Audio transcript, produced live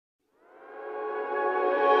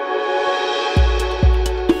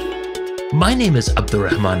My name is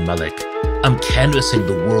Abdurrahman Malik. I'm canvassing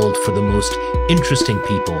the world for the most interesting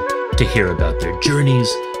people to hear about their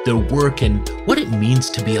journeys, their work, and what it means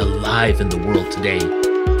to be alive in the world today.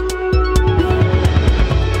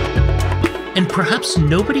 And perhaps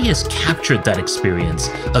nobody has captured that experience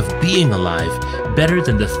of being alive better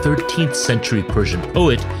than the 13th century Persian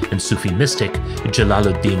poet and Sufi mystic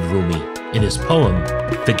Jalaluddin Rumi in his poem,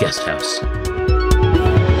 The Guest House.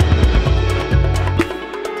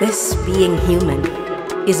 This being human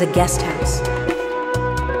is a guest house.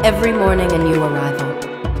 Every morning a new arrival.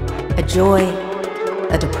 A joy,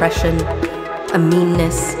 a depression, a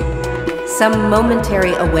meanness. Some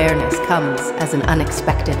momentary awareness comes as an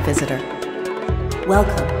unexpected visitor.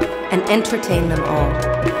 Welcome and entertain them all.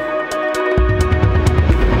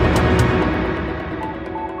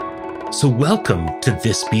 So welcome to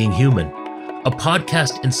This Being Human, a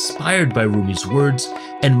podcast inspired by Rumi's words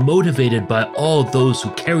and motivated by all those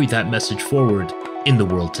who carry that message forward in the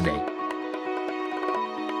world today.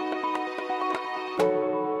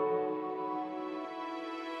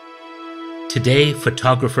 Today,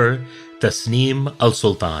 photographer Tasneem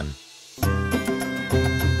Alsultan.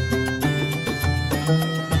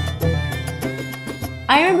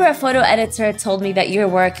 I remember a photo editor told me that your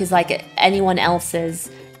work is like anyone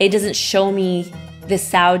else's. It doesn't show me the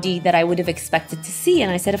Saudi that I would have expected to see.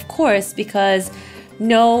 And I said, of course, because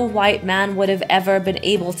no white man would have ever been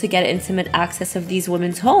able to get intimate access of these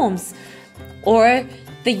women's homes. Or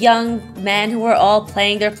the young men who were all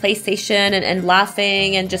playing their PlayStation and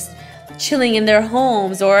laughing and just chilling in their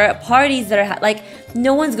homes, or parties that are like,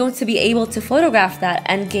 no one's going to be able to photograph that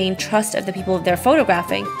and gain trust of the people they're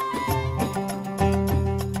photographing.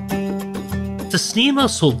 Tasneem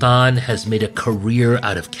Alsultan has made a career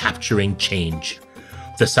out of capturing change.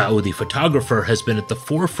 The Saudi photographer has been at the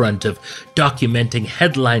forefront of documenting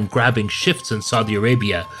headline-grabbing shifts in Saudi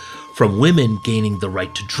Arabia, from women gaining the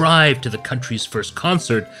right to drive to the country's first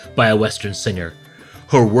concert by a Western singer.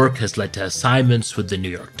 Her work has led to assignments with the New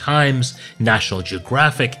York Times, National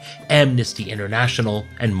Geographic, Amnesty International,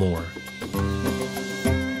 and more.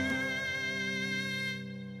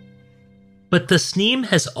 But Tasneem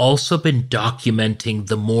has also been documenting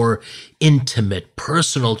the more intimate,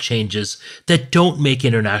 personal changes that don't make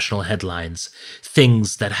international headlines,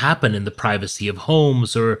 things that happen in the privacy of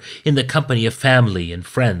homes or in the company of family and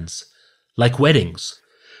friends, like weddings.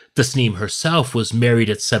 Tasneem herself was married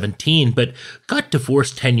at 17, but got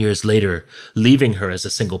divorced 10 years later, leaving her as a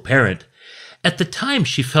single parent. At the time,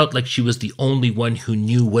 she felt like she was the only one who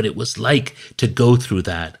knew what it was like to go through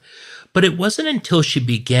that. But it wasn't until she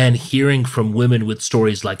began hearing from women with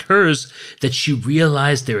stories like hers that she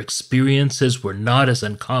realized their experiences were not as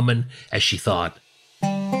uncommon as she thought.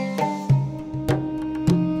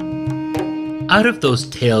 Out of those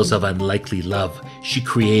tales of unlikely love, she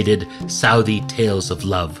created Saudi Tales of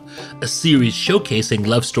Love, a series showcasing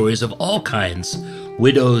love stories of all kinds,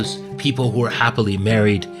 widows, people who are happily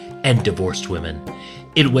married, and divorced women.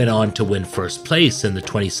 It went on to win first place in the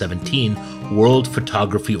 2017 World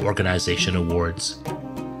Photography Organization Awards.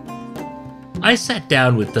 I sat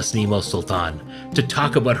down with Tasneem Alsultan to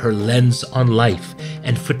talk about her lens on life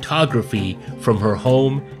and photography from her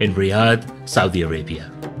home in Riyadh, Saudi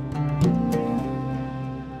Arabia.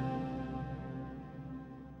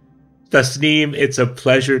 Tasneem, it's a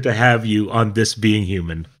pleasure to have you on This Being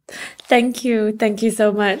Human. Thank you. Thank you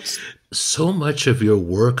so much. So much of your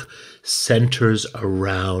work centers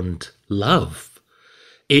around love.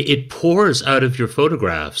 It pours out of your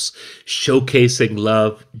photographs, showcasing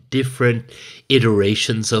love, different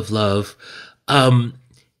iterations of love. And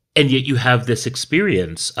yet you have this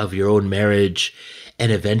experience of your own marriage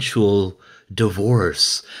and eventual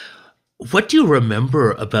divorce. What do you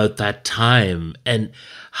remember about that time, and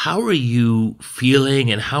how are you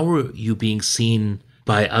feeling, and how are you being seen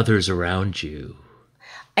by others around you?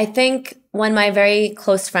 I think when my very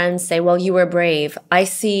close friends say, well, you were brave, I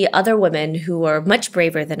see other women who are much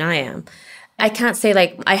braver than I am. I can't say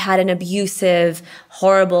like I had an abusive,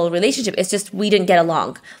 horrible relationship. It's just we didn't get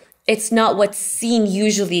along. It's not what's seen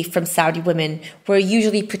usually from Saudi women. We're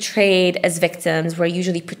usually portrayed as victims. We're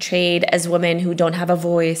usually portrayed as women who don't have a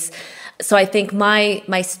voice. So I think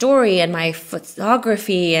my story and my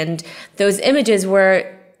photography and those images were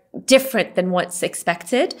different than what's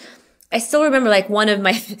expected. I still remember like one of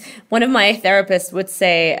my therapists would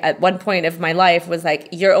say at one point of my life was like,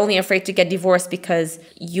 you're only afraid to get divorced because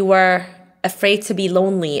you are afraid to be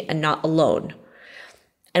lonely and not alone.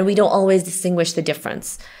 And we don't always distinguish the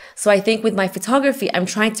difference. So I think with my photography, I'm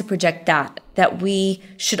trying to project that we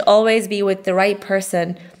should always be with the right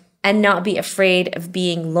person and not be afraid of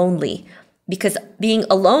being lonely, because being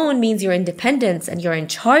alone means you're independent and you're in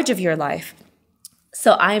charge of your life.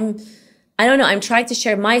 So I don't know, I'm trying to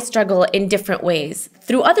share my struggle in different ways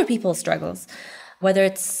through other people's struggles, whether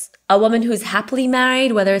it's a woman who's happily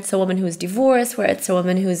married, whether it's a woman who's divorced, whether it's a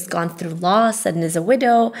woman who's gone through loss and is a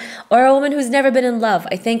widow, or a woman who's never been in love.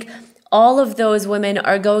 I think all of those women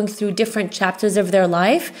are going through different chapters of their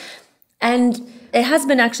life. And it has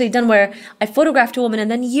been actually done where I photographed a woman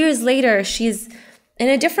and then years later, she's in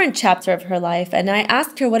a different chapter of her life. And I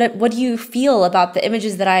asked her, what do you feel about the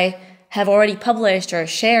images that I have already published or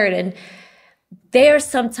shared? And they are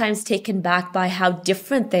sometimes taken back by how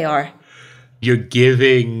different they are. You're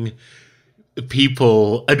giving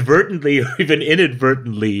people advertently or even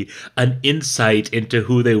inadvertently an insight into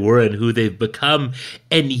who they were and who they've become.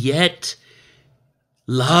 And yet,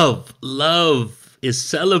 love is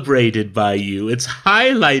celebrated by you. It's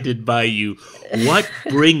highlighted by you. What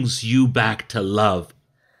brings you back to love?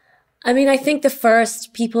 I mean, I think the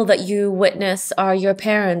first people that you witness are your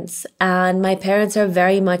parents, and my parents are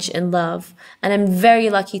very much in love, and I'm very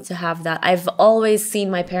lucky to have that. I've always seen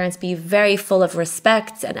my parents be very full of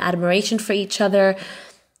respect and admiration for each other.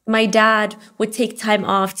 My dad would take time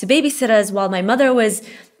off to babysit us while my mother was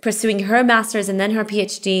pursuing her master's and then her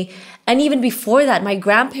PhD. And even before that, my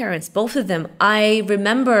grandparents, both of them, I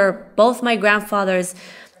remember both my grandfathers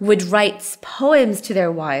would write poems to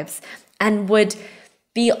their wives and would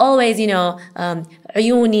be always,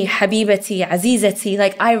 Ayuni, Habibati, Azizati.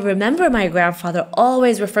 Like, I remember my grandfather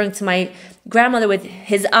always referring to my grandmother with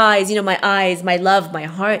his eyes, my eyes, my love, my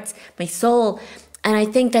heart, my soul. And I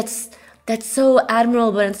think that's so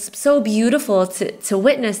admirable and so beautiful to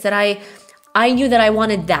witness that I knew that I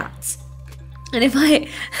wanted that. And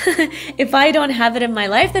if I don't have it in my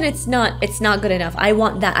life, then it's not good enough. I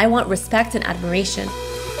want that. I want respect and admiration.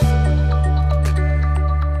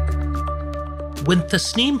 When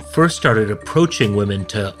Tasneem first started approaching women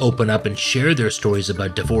to open up and share their stories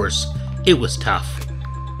about divorce, it was tough.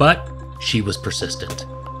 But she was persistent.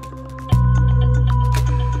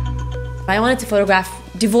 I wanted to photograph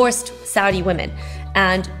divorced Saudi women,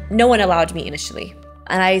 and no one allowed me initially.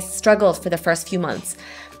 And I struggled for the first few months.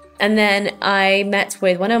 And then I met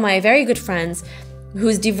with one of my very good friends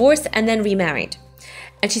who's divorced and then remarried.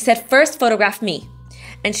 And she said, first photograph me.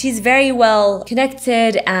 And she's very well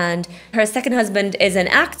connected, and her second husband is an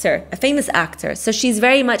actor, a famous actor. So she's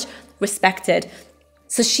very much respected.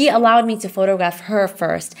 So she allowed me to photograph her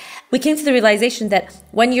first. We came to the realization that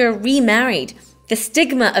when you're remarried, the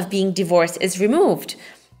stigma of being divorced is removed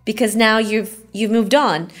because now you've moved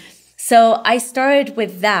on. So I started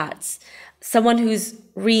with that, someone who's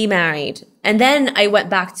remarried. And then I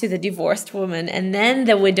went back to the divorced woman and then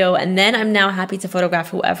the widow. And then I'm now happy to photograph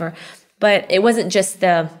whoever. But it wasn't just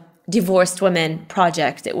the divorced women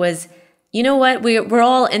project. It was, you know what, we're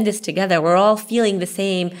all in this together. We're all feeling the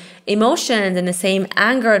same emotions and the same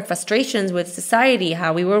anger and frustrations with society,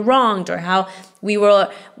 how we were wronged or how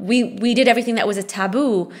we did everything that was a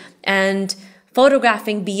taboo. And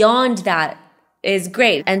photographing beyond that is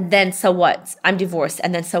great. And then so what? I'm divorced.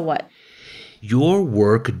 And then so what? Your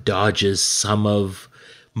work dodges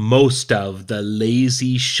most of the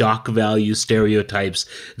lazy shock value stereotypes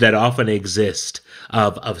that often exist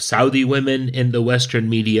of Saudi women in the Western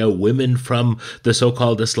media, women from the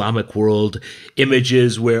so-called Islamic world,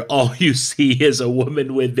 images where all you see is a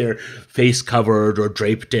woman with their face covered or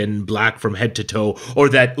draped in black from head to toe, or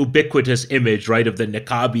that ubiquitous image, right, of the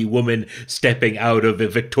niqabi woman stepping out of a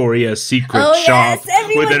Victoria's Secret shop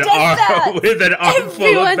with an armful of bags.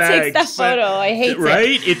 Everyone takes that photo. I hate it.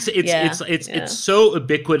 Right? It's so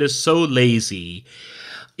ubiquitous, so lazy.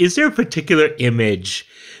 Is there a particular image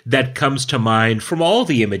that comes to mind from all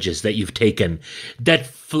the images that you've taken that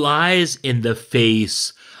flies in the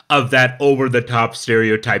face of that over-the-top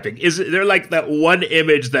stereotyping? Is there like that one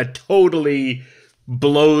image that totally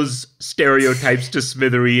blows stereotypes to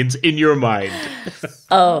smithereens in your mind?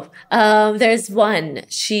 There's one.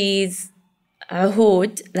 She's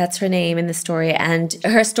Hood, that's her name in the story. And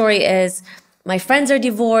her story is, my friends are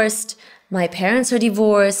divorced, my parents are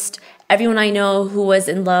divorced, everyone I know who was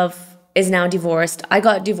in love is now divorced. I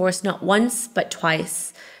got divorced not once, but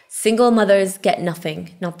twice. Single mothers get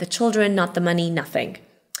nothing. Not the children, not the money, nothing.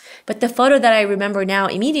 But the photo that I remember now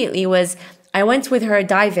immediately was I went with her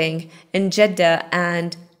diving in Jeddah,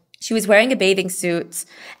 and she was wearing a bathing suit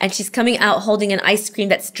and she's coming out holding an ice cream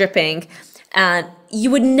that's dripping. And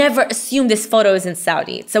you would never assume this photo is in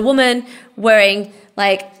Saudi. It's a woman wearing,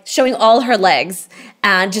 showing all her legs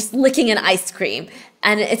and just licking an ice cream.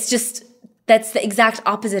 And it's just, that's the exact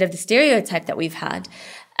opposite of the stereotype that we've had.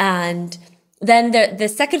 And then the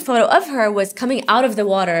second photo of her was coming out of the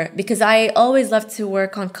water, because I always love to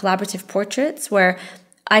work on collaborative portraits where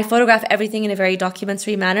I photograph everything in a very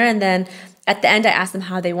documentary manner. And then at the end, I ask them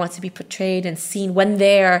how they want to be portrayed and seen when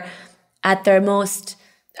they're at their most,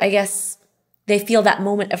 I guess, they feel that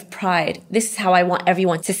moment of pride. This is how I want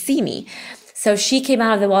everyone to see me. So she came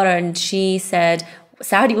out of the water and she said,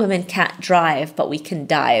 Saudi women can't drive, but we can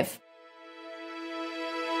dive.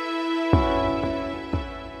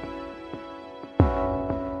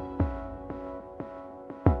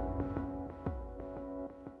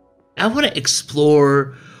 I want to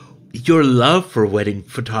explore your love for wedding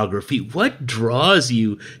photography. What draws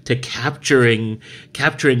you to capturing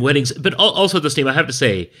weddings? But also, Tasneem, I have to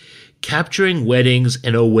say, capturing weddings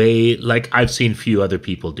in a way like I've seen few other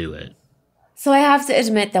people do it. So I have to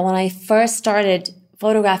admit that when I first started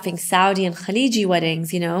photographing Saudi and Khaliji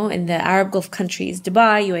weddings, in the Arab Gulf countries,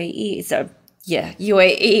 Dubai,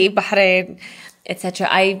 UAE, Bahrain, etc.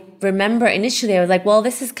 I remember initially I was like, well,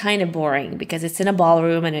 this is kind of boring because it's in a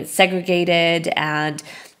ballroom and it's segregated, and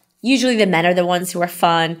usually the men are the ones who are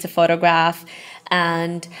fun to photograph.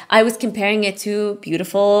 And I was comparing it to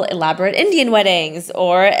beautiful, elaborate Indian weddings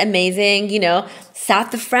or amazing,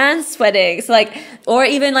 South of France weddings, or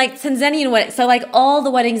even like Tanzanian weddings. So like all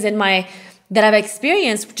the weddings that I've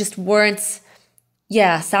experienced just weren't,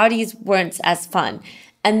 Saudis weren't as fun.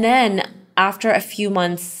 And then after a few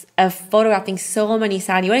months of photographing so many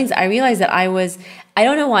Saudi weddings, I realized that I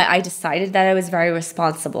don't know why I decided that I was very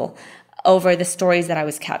responsible over the stories that I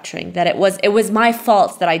was capturing, that it was my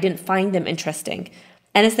fault that I didn't find them interesting.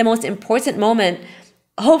 And it's the most important moment,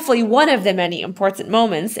 hopefully one of the many important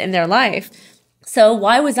moments in their life. So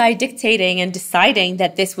why was I dictating and deciding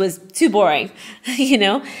that this was too boring?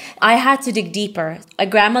 I had to dig deeper. A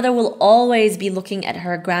grandmother will always be looking at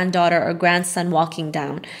her granddaughter or grandson walking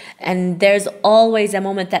down. And there's always a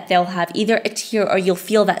moment that they'll have either a tear or you'll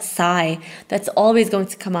feel that sigh. That's always going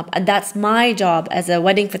to come up. And that's my job as a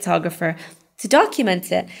wedding photographer, to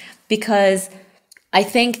document it. Because I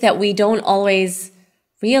think that we don't always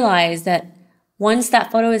realize that once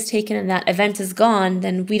that photo is taken and that event is gone,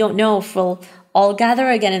 then we don't know if we'll all gather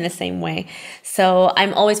again in the same way. So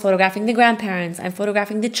I'm always photographing the grandparents. I'm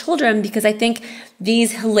photographing the children, because I think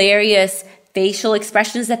these hilarious facial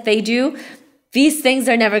expressions that they do, these things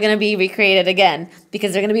are never going to be recreated again,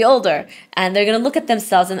 because they're going to be older and they're going to look at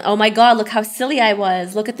themselves and, oh my God, look how silly I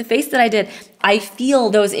was. Look at the face that I did. I feel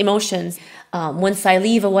those emotions. Once I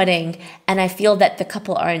leave a wedding and I feel that the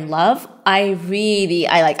couple are in love, I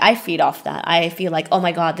feed off that. I feel like, oh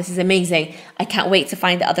my God, this is amazing. I can't wait to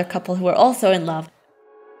find the other couple who are also in love.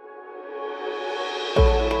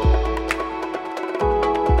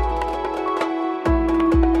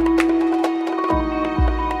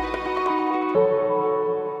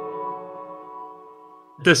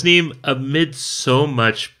 Tasneem, amid so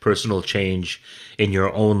much personal change in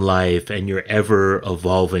your own life and your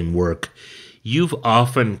ever-evolving work, you've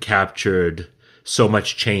often captured so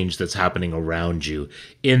much change that's happening around you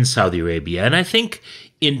in Saudi Arabia. And I think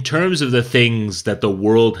in terms of the things that the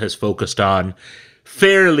world has focused on,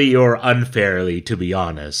 fairly or unfairly, to be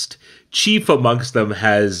honest, chief amongst them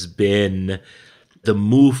has been the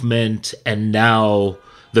movement and now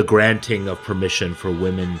the granting of permission for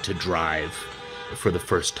women to drive for the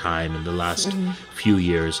first time in the last few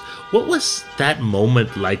years. What was that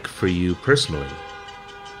moment like for you personally?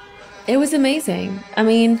 It was amazing. I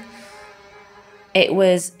mean, it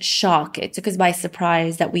was shock. It took us by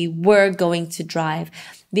surprise that we were going to drive,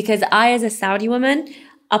 because I, as a Saudi woman,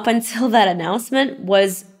 up until that announcement,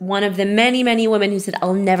 was one of the many, many women who said,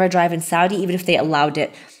 I'll never drive in Saudi, even if they allowed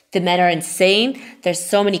it. The men are insane. There's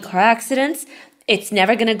so many car accidents. It's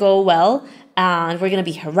never going to go well. And we're going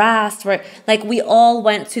to be harassed. We all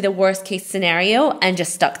went to the worst case scenario and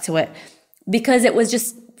just stuck to it, because it was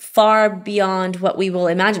just far beyond what we will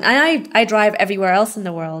imagine. And I drive everywhere else in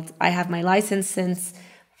the world. I have my license since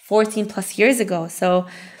 14 plus years ago. So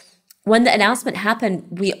when the announcement happened,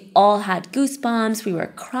 we all had goosebumps. We were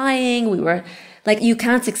crying. We were like, you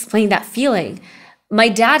can't explain that feeling. My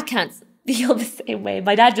dad can't feel the same way.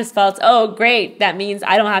 My dad just felt, oh, great. That means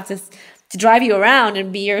I don't have to drive you around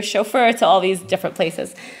and be your chauffeur to all these different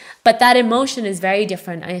places. But that emotion is very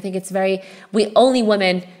different. I think we only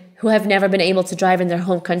women who have never been able to drive in their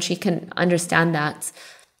home country can understand that.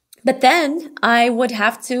 But then I would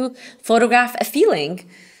have to photograph a feeling.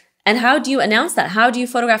 And how do you announce that? How do you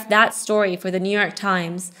photograph that story for the New York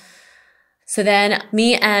Times? So then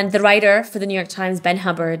me and the writer for the New York Times, Ben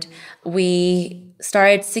Hubbard, we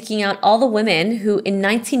started seeking out all the women who in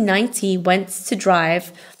 1990 went to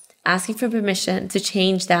drive, asking for permission to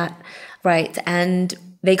change that right. And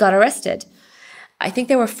they got arrested. I think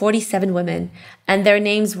there were 47 women, and their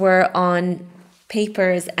names were on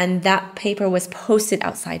papers, and that paper was posted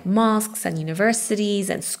outside mosques and universities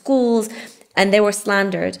and schools, and they were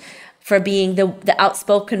slandered for being the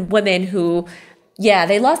outspoken women who, yeah,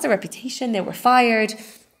 they lost their reputation, they were fired.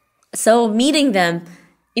 So meeting them,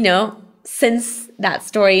 you know, since that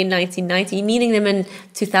story in 1990, meeting them in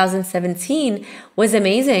 2017 was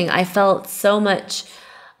amazing. I felt so much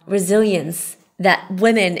resilience that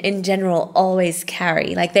women in general always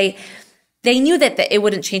carry. Like they knew that it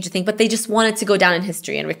wouldn't change a thing, but they just wanted to go down in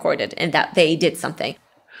history and record it and that they did something.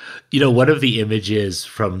 You know, one of the images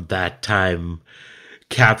from that time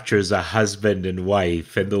captures a husband and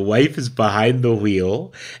wife, and the wife is behind the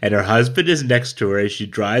wheel and her husband is next to her as she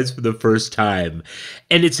drives for the first time.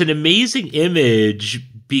 And it's an amazing image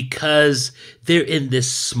because they're in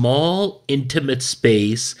this small, intimate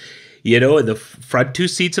space, you know, in the front two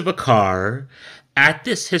seats of a car at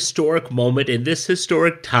this historic moment in this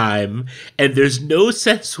historic time, and there's no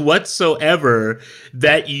sense whatsoever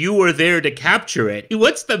that you were there to capture it.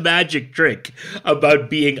 What's the magic trick about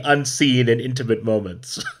being unseen in intimate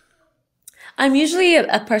moments? I'm usually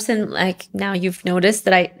a person, like now you've noticed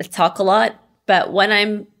that I talk a lot, but when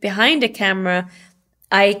I'm behind a camera,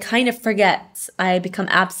 I kind of forget. I become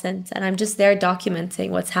absent, and I'm just there documenting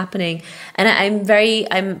what's happening. And I'm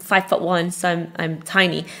 5'1", so I'm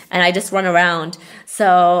tiny, and I just run around.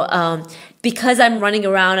 So because I'm running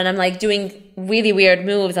around and I'm like doing really weird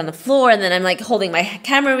moves on the floor, and then I'm like holding my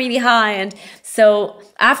camera really high, and so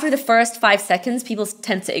after the first 5 seconds, people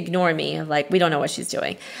tend to ignore me. Like, we don't know what she's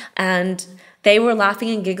doing, and they were laughing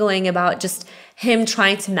and giggling about just him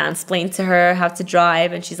trying to mansplain to her how to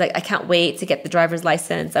drive. And she's like, I can't wait to get the driver's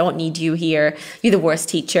license. I won't need you here. You're the worst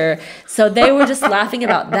teacher. So they were just laughing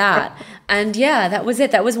about that. And yeah, that was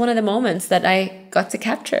it. That was one of the moments that I got to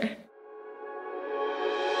capture.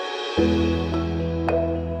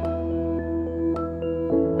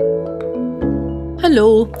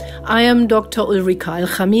 Hello, I am Dr. Ulrika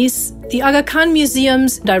Al-Khamis, the Aga Khan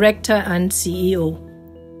Museum's director and CEO.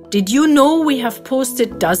 Did you know we have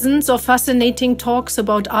posted dozens of fascinating talks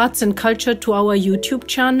about arts and culture to our YouTube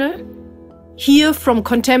channel? Hear from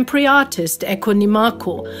contemporary artist Eko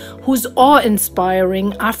Nimako, whose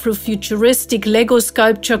awe-inspiring Afrofuturistic Lego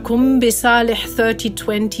sculpture Kumbi Saleh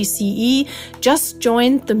 3020 CE just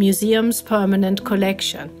joined the museum's permanent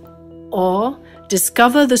collection. Or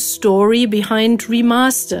discover the story behind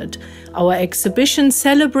Remastered, our exhibition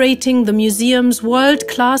celebrating the museum's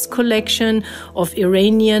world-class collection of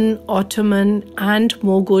Iranian, Ottoman, and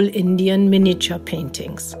Mughal Indian miniature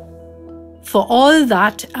paintings. For all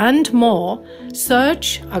that and more,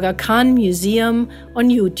 search Aga Khan Museum on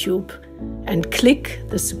YouTube and click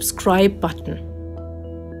the subscribe button.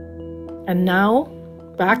 And now,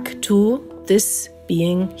 back to This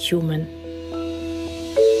Being Human.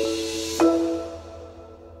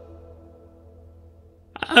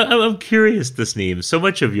 I'm curious, Tasneem. So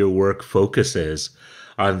much of your work focuses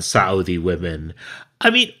on Saudi women. I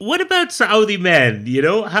mean, what about Saudi men? You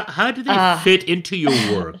know, how do they fit into your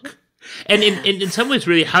work? And in some ways,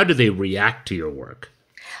 really, how do they react to your work?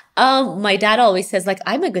 My dad always says, like,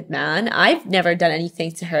 I'm a good man. I've never done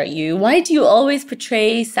anything to hurt you. Why do you always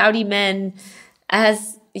portray Saudi men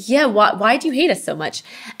as, why do you hate us so much?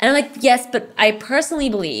 And I'm like, yes, but I personally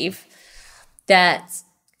believe that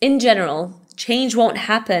in general, change won't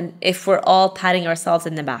happen if we're all patting ourselves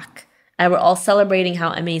in the back and we're all celebrating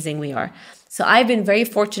how amazing we are. So I've been very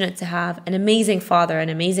fortunate to have an amazing father, an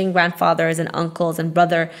amazing grandfathers and uncles and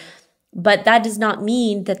brother. But that does not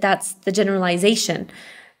mean that that's the generalization.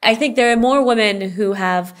 I think there are more women who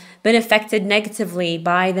have been affected negatively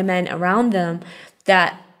by the men around them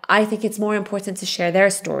that I think it's more important to share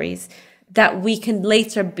their stories, that we can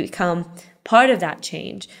later become part of that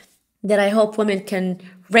change, that I hope women can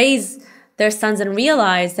raise their sons and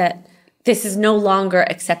realize that this is no longer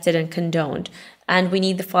accepted and condoned. And we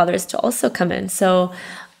need the fathers to also come in. So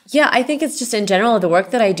yeah, I think it's just in general the work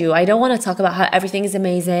that I do. I don't want to talk about how everything is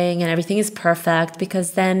amazing and everything is perfect,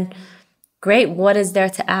 because then, great, what is there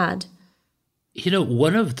to add? You know,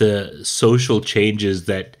 one of the social changes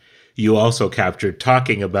that you also captured,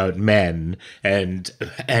 talking about men and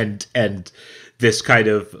this kind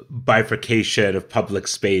of bifurcation of public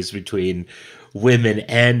space between women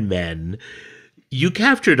and men, You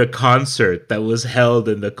captured a concert that was held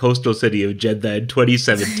in the coastal city of Jeddah in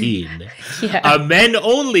 2017. Yeah. A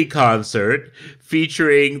men-only concert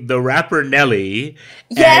featuring the rapper Nelly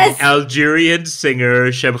Yes. and Algerian singer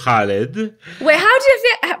Sheb Khaled. Wait, how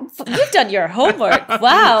did you've done your homework?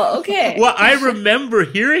 Wow, okay. Well, I remember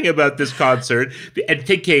hearing about this concert and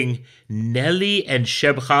thinking Nelly and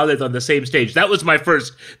Sheb Khaled on the same stage. That was my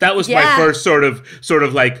first sort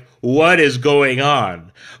of like, what is going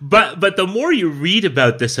on? But the more you read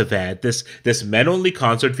about this event, this men-only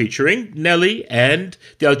concert featuring Nelly and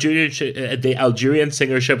the Algerian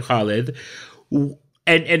singer Sheb Khaled,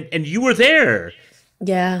 and you were there.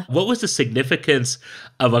 Yeah. What was the significance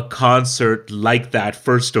of a concert like that,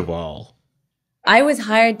 first of all? I was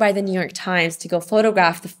hired by the New York Times to go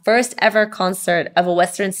photograph the first ever concert of a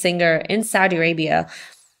Western singer in Saudi Arabia,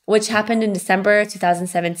 which happened in December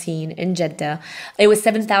 2017 in Jeddah. It was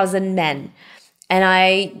 7,000 men, and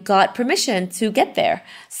I got permission to get there.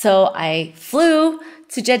 So I flew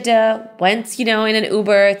to Jeddah, went, in an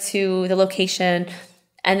Uber to the location,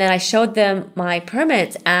 and then I showed them my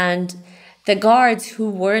permit, and the guards who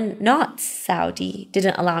were not Saudi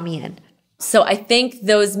didn't allow me in. So I think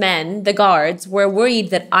those men, the guards, were worried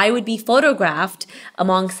that I would be photographed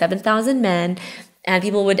among 7,000 men, and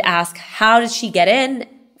people would ask, how did she get in?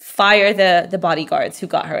 Fire the bodyguards who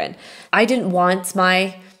got her in. I didn't want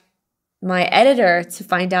my editor to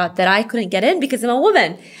find out that I couldn't get in because I'm a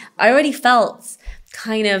woman. I already felt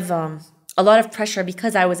kind of a lot of pressure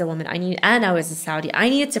because I was a woman. And I was a Saudi. I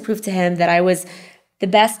needed to prove to him that I was the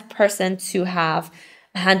best person to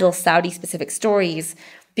handle Saudi-specific stories,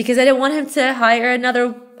 because I didn't want him to hire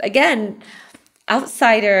another, again,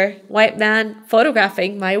 outsider white man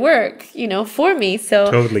photographing my work, for me. So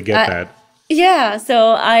totally get that. Yeah.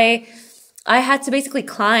 So I had to basically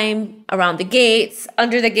climb around the gates,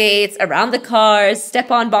 under the gates, around the cars, step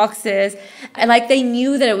on boxes. And they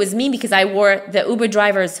knew that it was me because I wore the Uber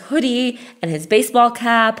driver's hoodie and his baseball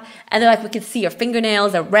cap. And they're like, we can see your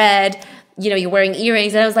fingernails are red. You're wearing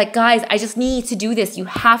earrings. And I was like, guys, I just need to do this. You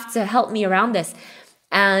have to help me around this.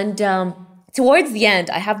 And towards the end,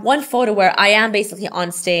 I have one photo where I am basically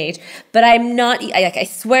on stage, but I'm not, I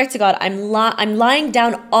swear to God, I'm lying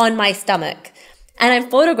down on my stomach, and I'm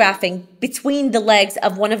photographing between the legs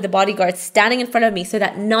of one of the bodyguards standing in front of me so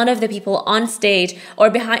that none of the people on stage or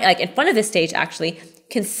behind, in front of the stage actually,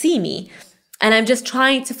 can see me. And I'm just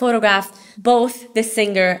trying to photograph both the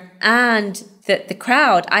singer and the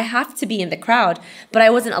crowd. I have to be in the crowd, but I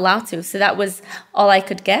wasn't allowed to. So that was all I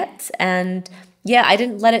could get. And yeah, I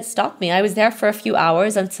didn't let it stop me. I was there for a few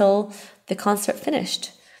hours until the concert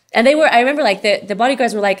finished. And I remember the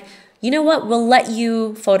bodyguards were like, you know what, we'll let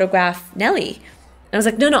you photograph Nelly. And I was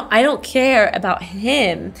like, no, I don't care about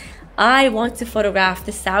him. I want to photograph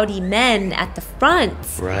the Saudi men at the front.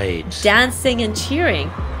 Right. Dancing and cheering.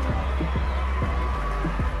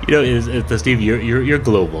 Steve, you're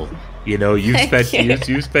global.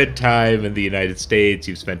 You've spent time in the United States,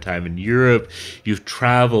 you've spent time in Europe, you've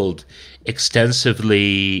traveled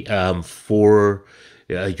extensively for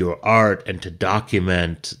your art and to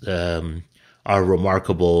document our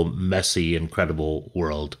remarkable, messy, incredible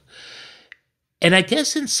world. And I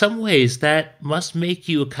guess in some ways that must make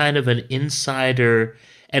you a kind of an insider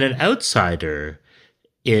and an outsider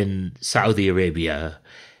in Saudi Arabia.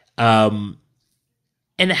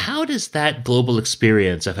 And how does that global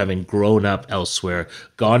experience of having grown up elsewhere,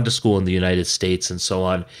 gone to school in the United States and so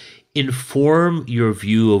on, inform your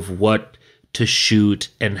view of what to shoot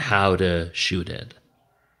and how to shoot it?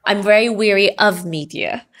 I'm very weary of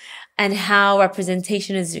media and how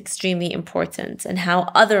representation is extremely important and how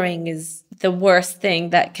othering is the worst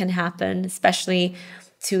thing that can happen, especially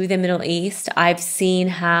to the Middle East. I've seen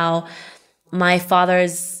how my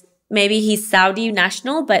father's, maybe he's Saudi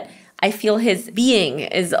national, but I feel his being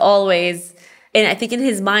is always, and I think in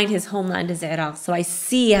his mind, his homeland is Iraq. So I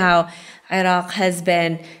see how Iraq has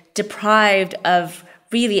been deprived of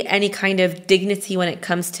really any kind of dignity when it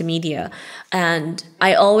comes to media. And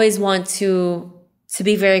I always want to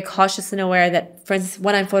be very cautious and aware that, for instance,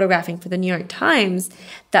 when I'm photographing for the New York Times,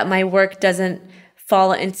 that my work doesn't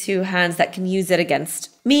fall into hands that can use it against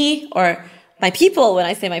me or my people. When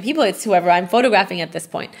I say my people, it's whoever I'm photographing at this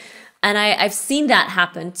point. And I've seen that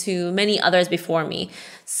happen to many others before me.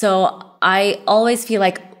 So I always feel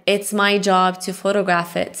like it's my job to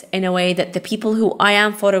photograph it in a way that the people who I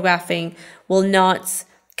am photographing will not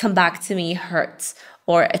come back to me hurt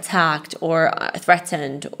or attacked or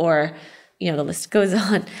threatened or, the list goes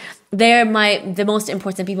on. They're the most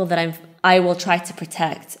important people that I will try to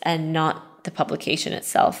protect and not the publication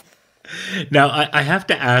itself. Now, I have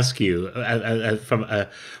to ask you, from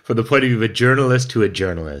the point of view of a journalist to a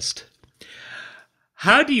journalist,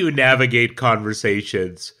 How do you navigate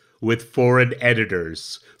conversations with foreign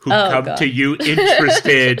editors who come to you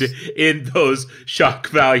interested in those shock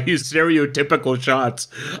value, stereotypical shots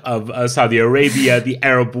of Saudi Arabia, the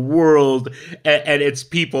Arab world, and its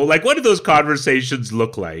people? Like, what do those conversations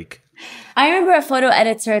look like? I remember a photo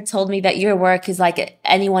editor told me that your work is like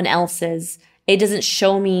anyone else's. It doesn't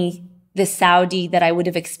show me the Saudi that I would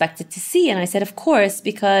have expected to see. And I said, of course,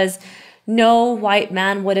 because no white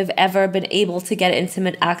man would have ever been able to get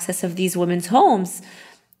intimate access of these women's homes.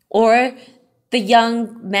 Or the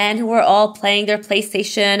young men who were all playing their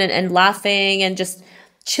PlayStation and laughing and just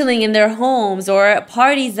chilling in their homes, or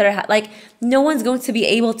parties that are like, no one's going to be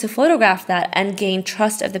able to photograph that and gain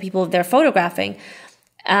trust of the people they're photographing.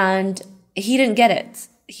 And he didn't get it.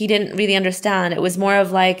 He didn't really understand. It was more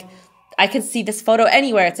of like, I could see this photo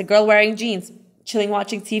anywhere. It's a girl wearing jeans, chilling,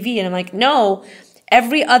 watching TV. And I'm like, no,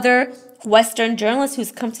 every other Western journalist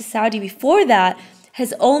who's come to Saudi before that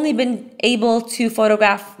has only been able to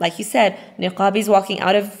photograph, like you said, niqabis walking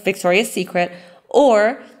out of Victoria's Secret,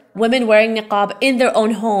 or women wearing niqab in their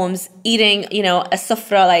own homes, eating, a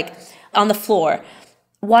sufra, like on the floor.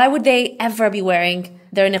 Why would they ever be wearing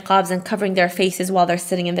their niqabs and covering their faces while they're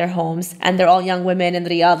sitting in their homes and they're all young women in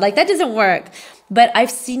Riyadh? Like, that doesn't work. But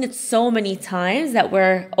I've seen it so many times that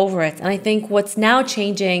we're over it. And I think what's now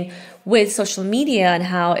changing with social media and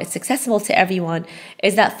how it's accessible to everyone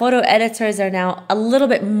is that photo editors are now a little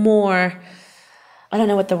bit more, I don't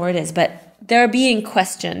know what the word is, but they're being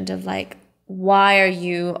questioned of like, why are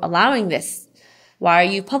you allowing this? Why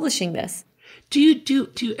are you publishing this? Do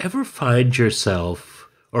you ever find yourself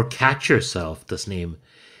or catch yourself, Tasneem,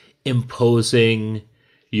 imposing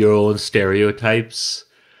your own stereotypes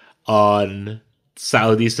on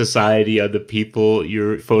Saudi society, on the people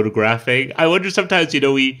you're photographing? I wonder sometimes,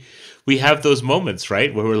 we have those moments,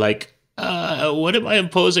 right, where we're like, what am I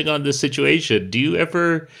imposing on this situation? Have you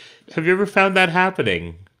ever found that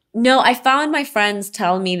happening? No, I found my friends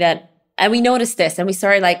tell me that, and we noticed this, and we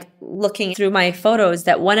started like looking through my photos,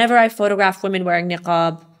 that whenever I photograph women wearing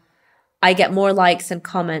niqab, I get more likes and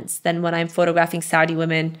comments than when I'm photographing Saudi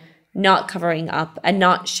women not covering up and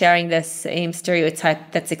not sharing the same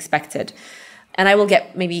stereotype that's expected. And I will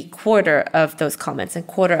get maybe quarter of those comments and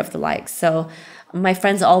quarter of the likes. So my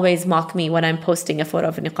friends always mock me when I'm posting a photo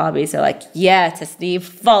of a niqabi. They're like, yeah, Tasneem,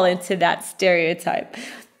 fall into that stereotype.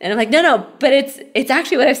 And I'm like, no, but it's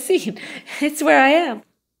actually what I've seen. It's where I am.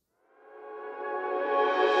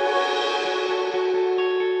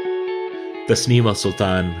 Tasneem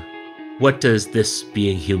Alsultan, what does this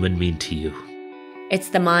being human mean to you? It's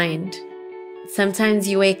the mind. Sometimes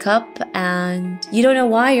you wake up and you don't know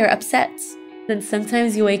why you're upset. And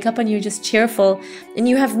sometimes you wake up and you're just cheerful and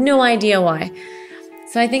you have no idea why.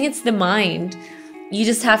 So I think it's the mind. You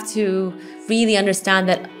just have to really understand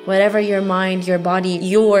that whatever your mind, your body,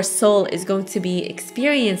 your soul is going to be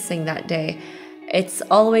experiencing that day, it's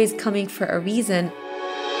always coming for a reason.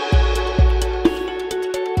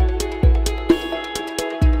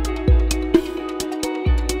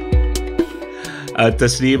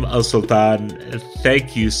 Tasneem Alsultan,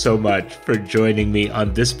 thank you so much for joining me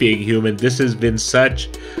on This Being Human. This has been such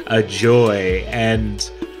a joy, and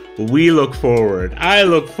I look forward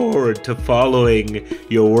to following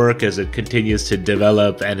your work as it continues to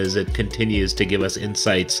develop and as it continues to give us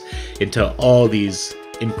insights into all these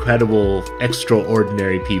incredible,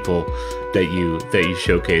 extraordinary people that you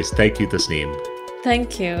showcase. Thank you, Tasneem.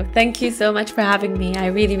 Thank you. Thank you so much for having me. I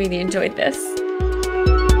really, really enjoyed this.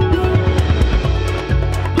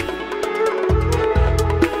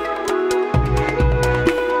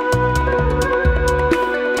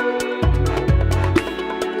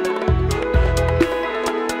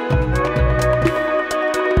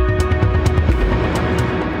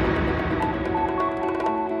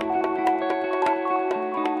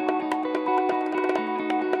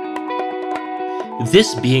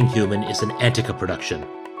 This Being Human is an Antica production.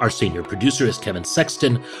 Our senior producer is Kevin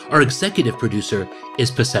Sexton. Our executive producer is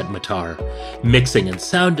Passette Matar. Mixing and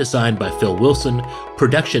sound design by Phil Wilson.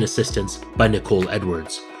 Production assistance by Nicole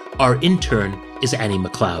Edwards. Our intern is Annie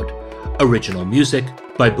McLeod. Original music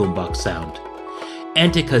by Boombox Sound.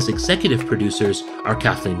 Antica's executive producers are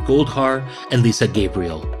Kathleen Goldhar and Lisa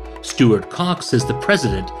Gabriel. Stuart Cox is the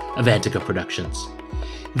president of Antica Productions.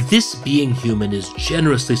 This Being Human is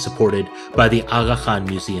generously supported by the Aga Khan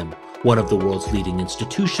Museum, one of the world's leading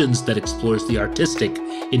institutions that explores the artistic,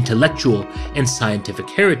 intellectual, and scientific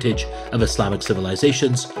heritage of Islamic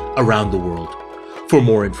civilizations around the world. For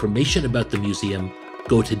more information about the museum,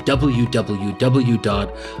 go to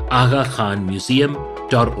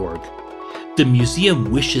www.agakhanmuseum.org. the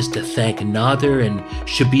museum wishes to thank Nader and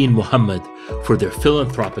Shabin Muhammad for their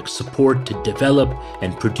philanthropic support to develop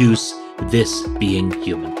and produce This Being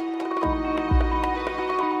Human.